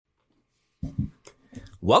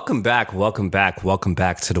Welcome back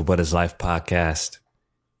to the What is Life podcast.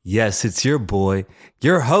 Yes, it's your boy,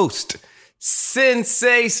 your host,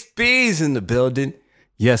 Sensei Speeds in the building.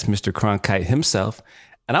 Yes, Mr. Cronkite himself.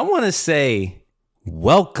 And I want to say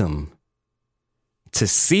welcome to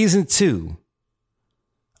season 2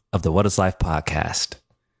 of the What is Life podcast.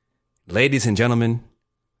 Ladies and gentlemen,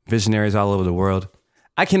 visionaries all over the world,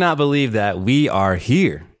 I cannot believe that we are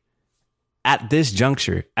here at this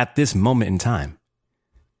juncture, at this moment in time.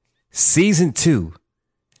 Season 2,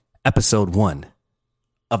 episode 1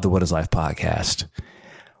 of the What is Life podcast.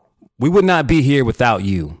 We would not be here without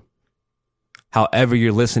you. However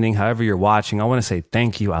you're listening, however you're watching, I want to say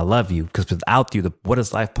thank you. I love you, because without you, the What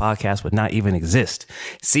is Life podcast would not even exist.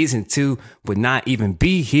 Season 2 would not even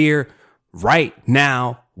be here right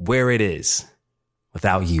now where it is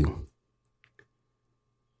without you.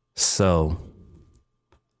 So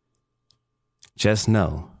just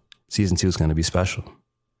know season 2 is going to be special.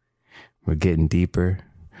 We're getting deeper.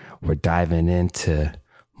 We're diving into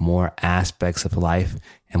more aspects of life,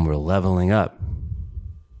 and we're leveling up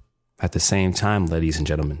at the same time, ladies and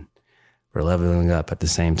gentlemen. We're leveling up at the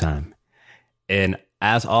same time. And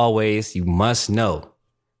as always, you must know,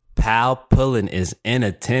 Pal Pullen is in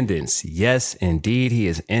attendance. Yes, indeed. He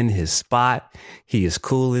is in his spot. He is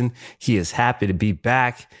cooling. He is happy to be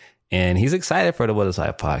back. And he's excited for the What is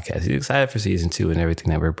Life podcast. He's excited for season 2 and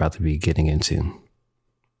everything that we're about to be getting into.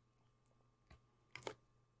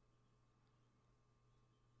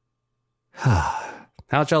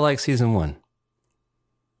 How'd y'all like season 1?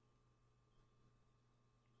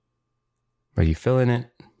 Are you feeling it?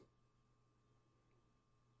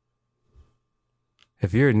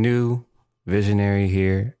 If you're a new visionary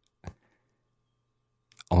here,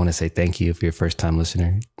 I want to say thank you. If you're a first time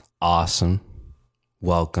listener, awesome.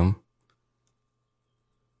 Welcome.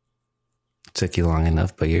 Took you long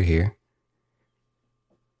enough, but you're here.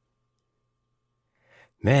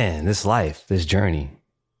 Man, this life, this journey,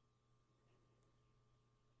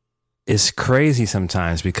 it's crazy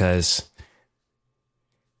sometimes, because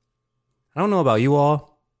I don't know about you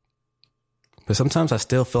all, but sometimes I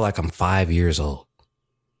still feel like I'm 5 years old.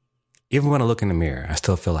 Even when I look in the mirror, I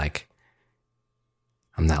still feel like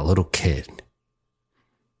I'm that little kid.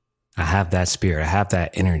 I have that spirit. I have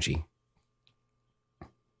that energy.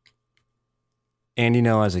 And you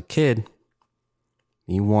know, as a kid,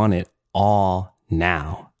 you want it all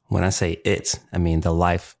now. When I say it, I mean the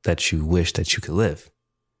life that you wish that you could live.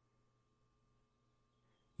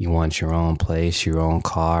 You want your own place, your own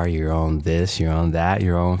car, your own this, your own that,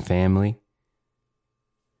 your own family.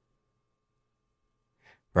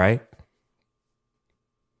 Right?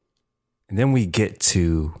 And then we get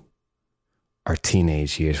to our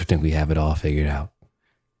teenage years. We think we have it all figured out.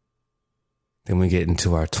 Then we get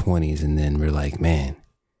into our 20s, and then we're like, man.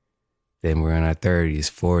 Then we're in our 30s,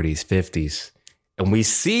 40s, 50s. And we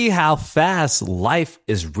see how fast life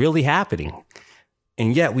is really happening.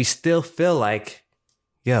 And yet we still feel like,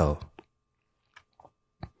 yo,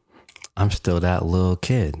 I'm still that little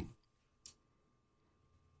kid.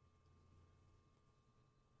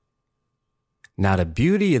 Now, the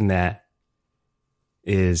beauty in that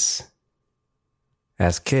is,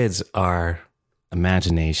 as kids, our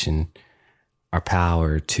imagination, our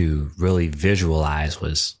power to really visualize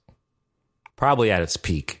was probably at its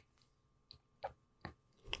peak.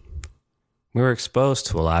 We were exposed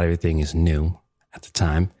to a lot. Everything is new at the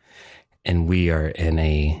time. And we're in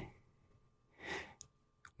a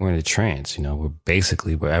trance, you know. We're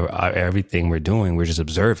basically, everything we're doing, we're just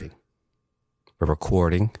observing. We're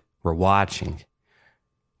recording, we're watching,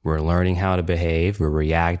 we're learning how to behave, we're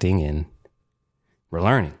reacting, and we're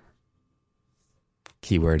learning.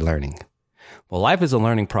 Keyword learning. Well, life is a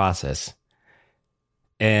learning process.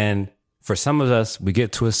 And for some of us, we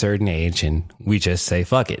get to a certain age and we just say,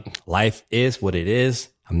 fuck it. Life is what it is.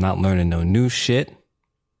 I'm not learning no new shit.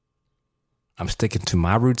 I'm sticking to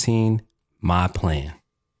my routine, my plan.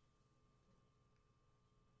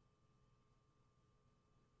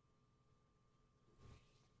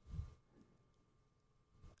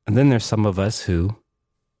 And then there's some of us who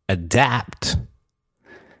adapt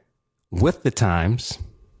with the times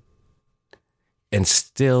and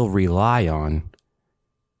still rely on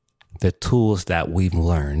the tools that we've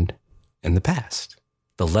learned in the past,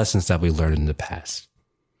 the lessons that we learned in the past.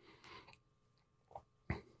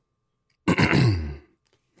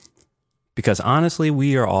 Because honestly,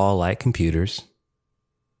 we are all like computers.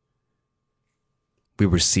 We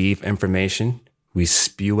receive information, we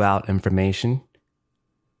spew out information,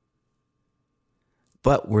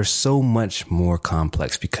 but we're so much more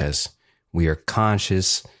complex because we are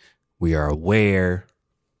conscious, we are aware,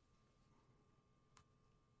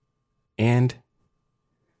 and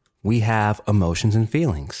we have emotions and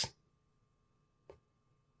feelings.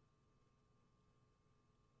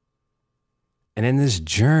 And in this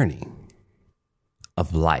journey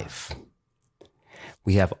of life,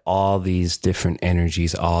 we have all these different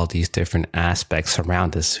energies, all these different aspects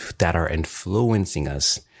around us that are influencing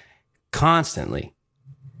us constantly.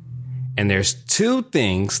 And there's two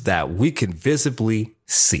things that we can visibly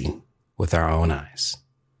see with our own eyes.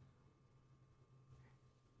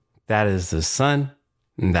 That is the sun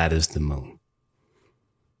and that is the moon.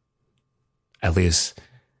 At least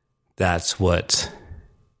that's what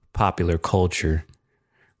popular culture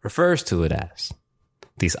refers to it as.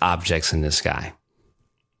 These objects in the sky.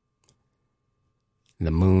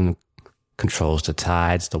 The moon controls the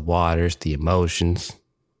tides, the waters, the emotions,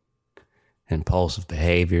 impulsive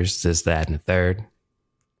behaviors, this, that, and the third.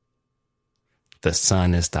 The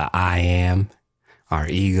sun is the I am, our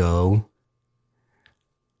ego,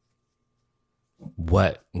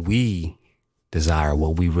 what we desire,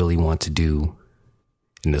 what we really want to do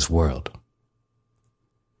in this world.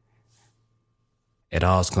 It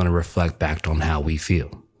all is going to reflect back on how we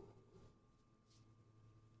feel.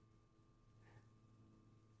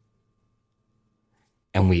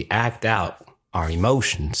 And we act out our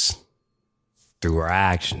emotions through our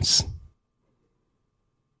actions.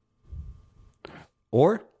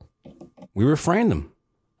 Or we refrain them.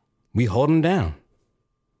 We hold them down.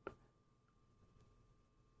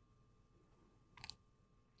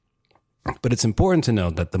 But it's important to know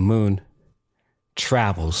that the moon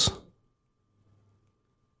travels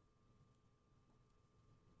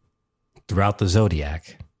throughout the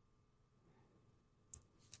zodiac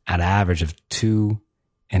at an average of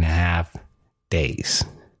 2.5 days.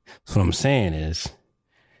 So what I'm saying is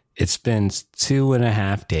it spends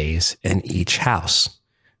 2.5 days in each house.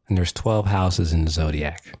 And there's 12 houses in the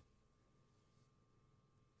zodiac.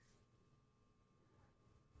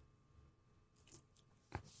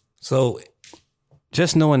 So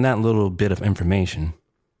just knowing that little bit of information,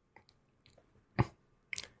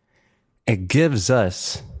 it gives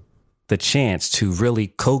us the chance to really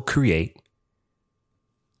co-create,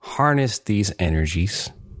 harness these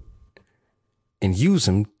energies, and use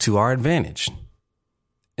them to our advantage.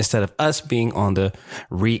 Instead of us being on the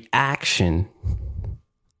reaction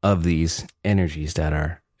of these energies that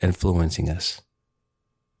are influencing us.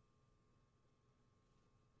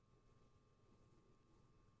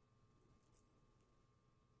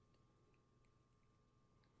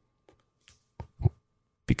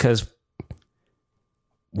 Because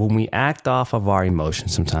when we act off of our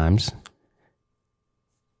emotions sometimes,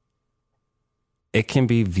 it can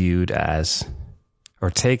be viewed as or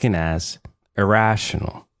taken as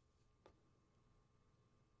irrational.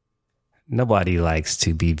 Nobody likes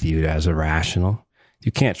to be viewed as irrational.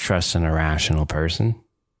 You can't trust an irrational person.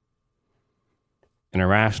 An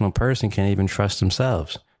irrational person can't even trust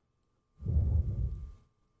themselves.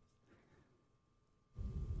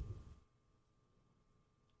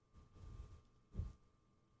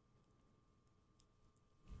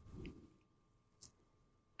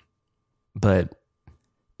 But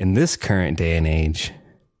in this current day and age,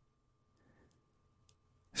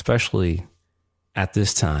 especially at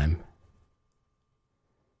this time,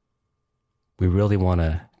 we really want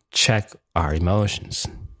to check our emotions.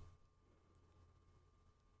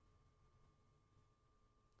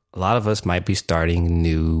 A lot of us might be starting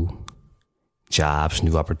new jobs,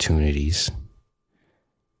 new opportunities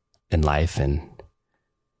in life. And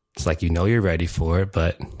it's like, you're ready for it,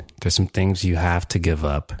 but there's some things you have to give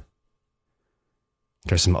up.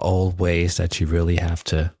 There's some old ways that you really have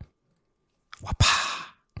to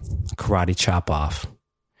karate chop off.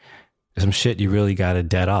 There's some shit you really got to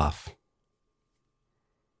dead off.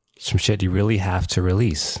 Some shit you really have to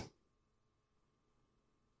release.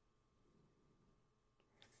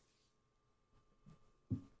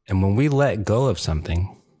 And when we let go of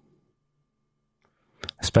something,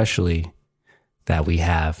 especially that we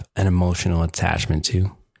have an emotional attachment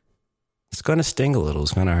to, it's going to sting a little.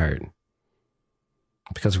 It's going to hurt.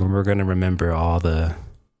 Because we're going to remember all the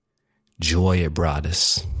joy it brought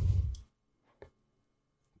us.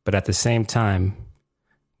 But at the same time,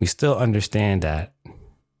 we still understand that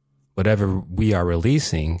whatever we are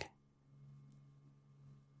releasing,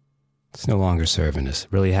 it's no longer serving us.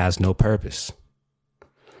 It really has no purpose.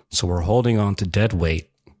 So we're holding on to dead weight,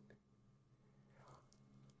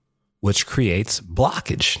 which creates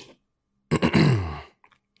blockage.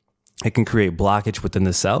 It can create blockage within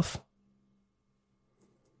the self.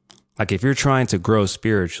 Like if you're trying to grow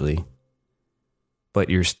spiritually, but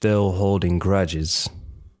you're still holding grudges,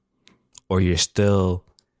 or you're still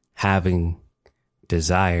having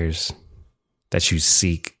desires that you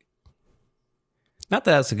seek Not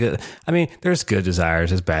that that's a good, I mean, there's good desires,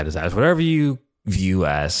 there's bad desires, whatever you view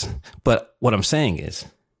as. But what I'm saying is,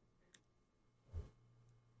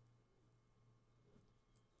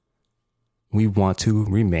 we want to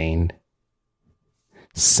remain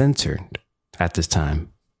centered at this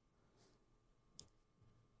time.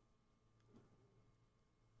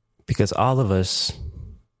 Because all of us,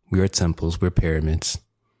 we are temples, we're pyramids.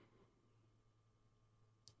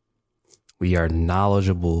 We are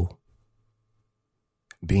knowledgeable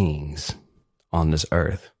beings on this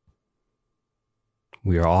earth.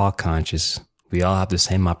 We are all conscious. We all have the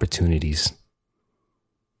same opportunities,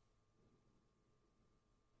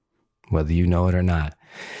 whether you know it or not.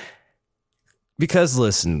 Because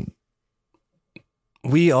listen,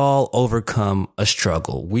 we all overcome a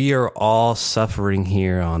struggle. We are all suffering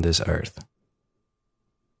here on this earth.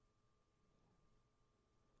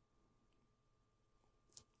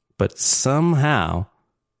 But somehow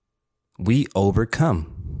we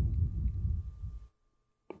overcome.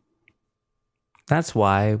 That's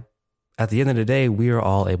why at the end of the day, we are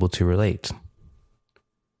all able to relate.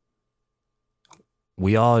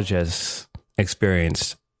 We all just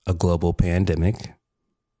experienced a global pandemic.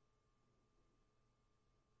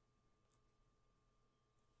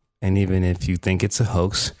 And even if you think it's a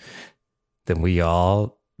hoax, then we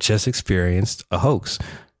all just experienced a hoax.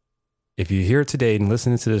 If you're here today and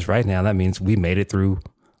listening to this right now, that means we made it through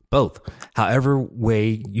both. However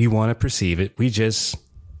way you want to perceive it, we just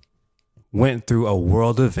went through a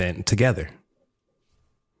world event together.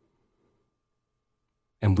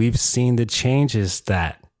 And we've seen the changes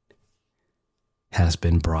that has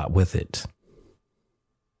been brought with it.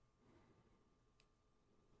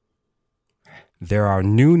 There are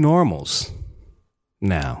new normals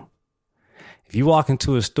now. If you walk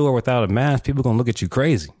into a store without a mask, people are going to look at you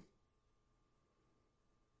crazy.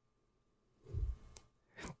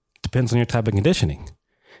 Depends on your type of conditioning.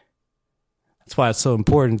 That's why it's so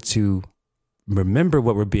important to remember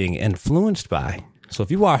what we're being influenced by. So if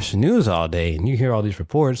you watch the news all day and you hear all these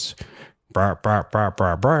reports, burp, burp, burp,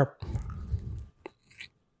 burp, burp,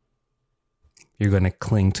 you're going to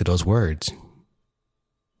cling to those words.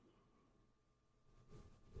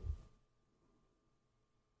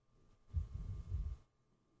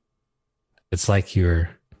 It's like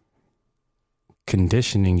you're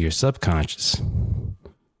conditioning your subconscious,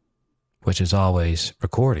 which is always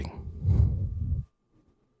recording.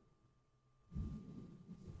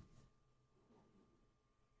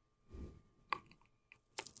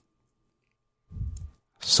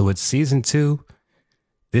 So it's season 2.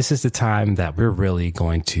 This is the time that we're really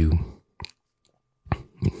going to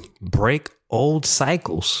break old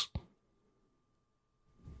cycles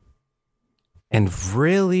and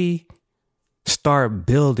really start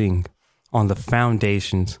building on the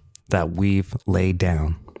foundations that we've laid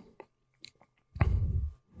down.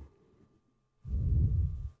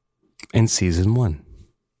 In season 1.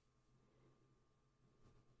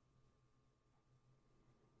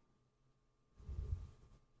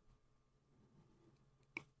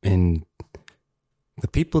 And the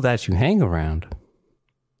people that you hang around,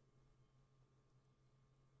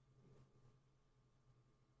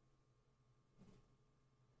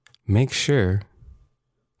 make sure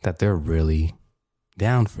that they're really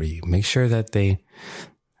down for you. Make sure that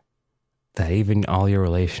that even all your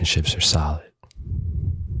relationships are solid.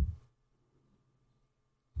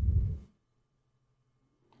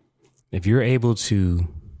 If you're able to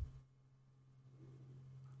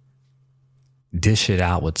dish it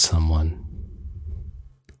out with someone,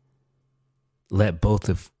 let both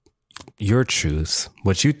of your truths,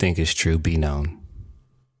 what you think is true, be known,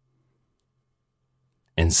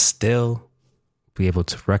 and still be able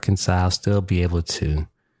to reconcile, still be able to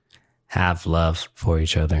have love for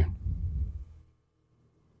each other,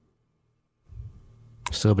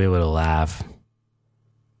 still be able to laugh,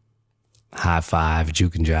 high five,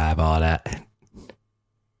 juke and jive, all that.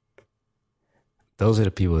 Those are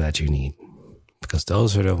the people that you need, because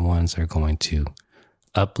those are the ones that are going to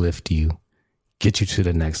uplift you, get you to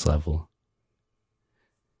the next level,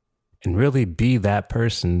 and really be that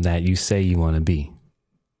person that you say you want to be.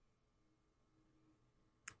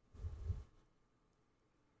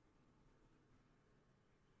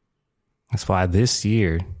 That's why this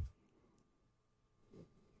year,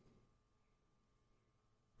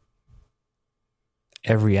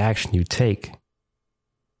 every action you take,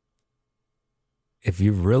 if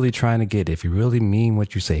you're really trying to get it, if you really mean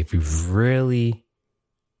what you say, if you're really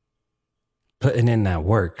putting in that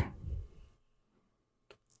work,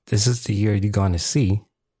 this is the year you're going to see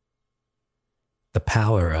the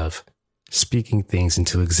power of speaking things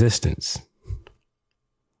into existence.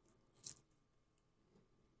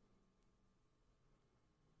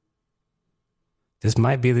 This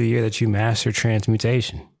might be the year that you master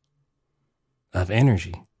transmutation of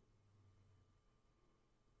energy.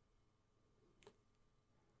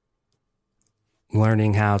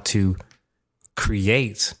 Learning how to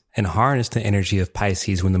create and harness the energy of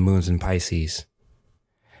Pisces when the moon's in Pisces.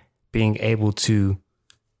 Being able to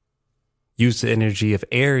use the energy of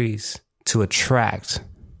Aries to attract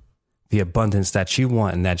the abundance that you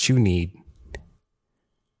want and that you need,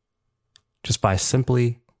 just by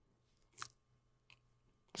simply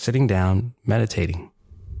sitting down, meditating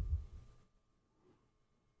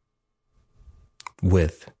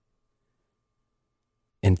with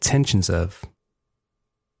intentions of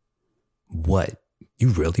what you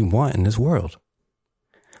really want in this world.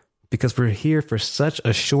 Because we're here for such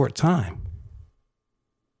a short time.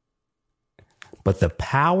 But the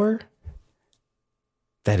power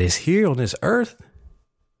that is here on this earth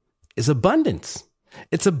is abundance.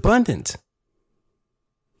 It's abundant.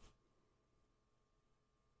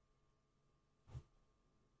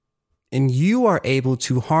 And you are able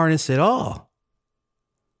to harness it all.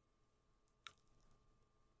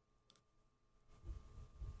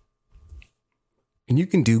 And you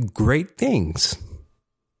can do great things.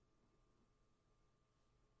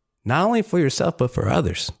 Not only for yourself, but for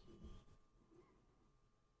others.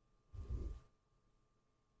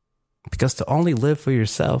 Because to only live for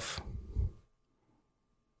yourself,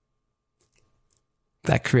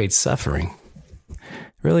 that creates suffering. It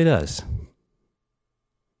really does.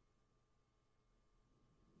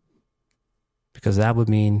 Because that would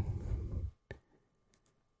mean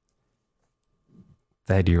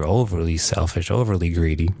that you're overly selfish, overly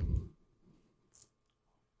greedy.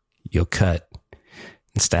 You'll cut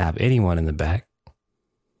and stab anyone in the back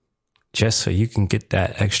just so you can get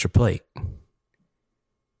that extra plate.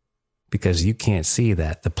 Because you can't see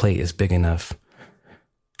that the plate is big enough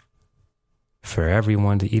for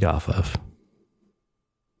everyone to eat off of.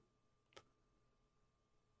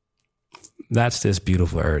 That's this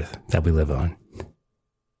beautiful earth that we live on.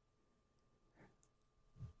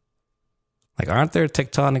 Like, aren't there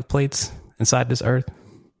tectonic plates inside this earth?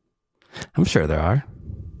 I'm sure there are.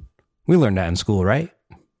 We learned that in school, right?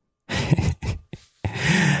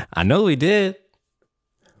 I know we did.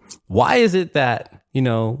 Why is it that,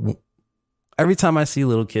 every time I see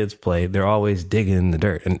little kids play, they're always digging in the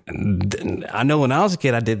dirt? And I know when I was a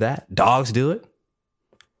kid, I did that. Dogs do it.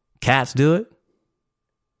 Cats do it.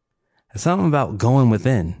 There's something about going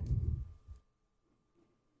within.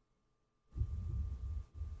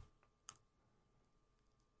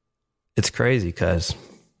 It's crazy because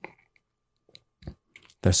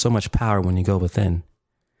there's so much power when you go within.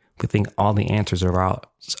 We think all the answers are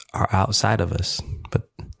outside of us,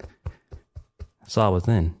 but it's all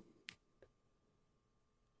within.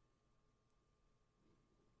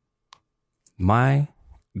 My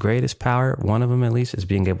greatest power, one of them at least, is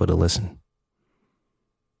being able to listen.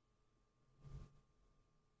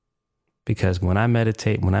 Because when I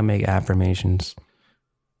meditate, when I make affirmations,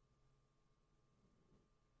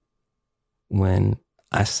 when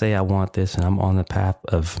I say I want this and I'm on the path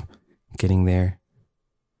of getting there,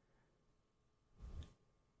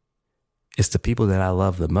 it's the people that I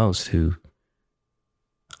love the most who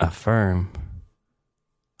affirm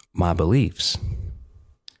my beliefs.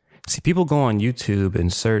 See, people go on YouTube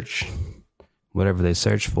and search whatever they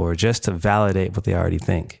search for just to validate what they already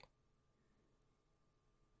think.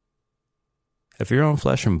 If your own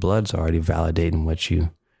flesh and blood's already validating what you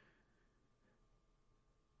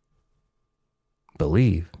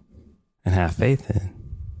believe and have faith in,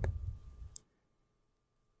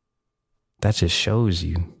 that just shows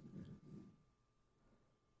you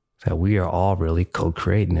that we are all really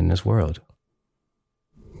co-creating in this world.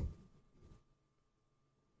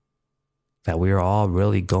 That we are all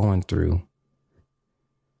really going through,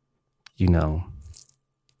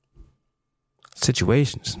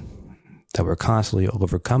 situations that we're constantly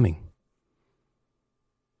overcoming.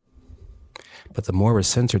 But the more we're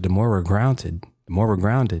centered, the more we're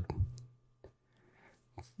grounded,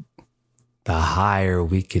 the higher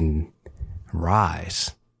we can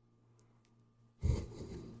rise.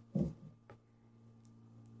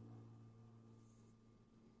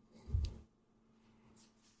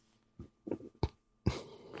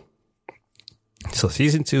 So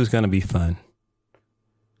season 2 is going to be fun.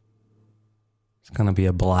 It's going to be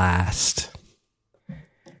a blast.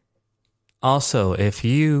 Also, if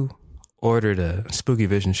you ordered a Spooky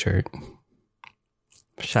Vision shirt,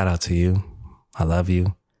 shout out to you. I love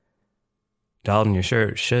you. Dalton, your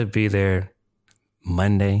shirt should be there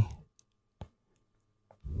Monday,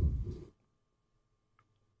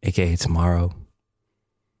 aka tomorrow.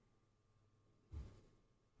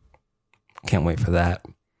 Can't wait for that.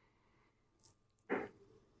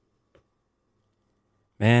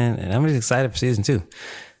 man. And I'm just excited for season 2.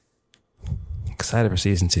 Excited for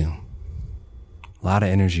season 2. A lot of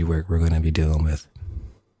energy work we're going to be dealing with.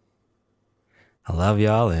 I love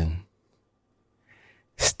y'all, and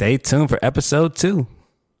stay tuned for episode 2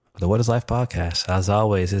 of the What is Life podcast. As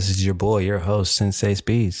always, this is your boy, your host, Sensei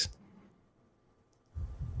Speeds.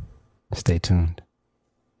 Stay tuned.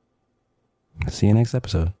 See you next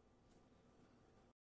episode.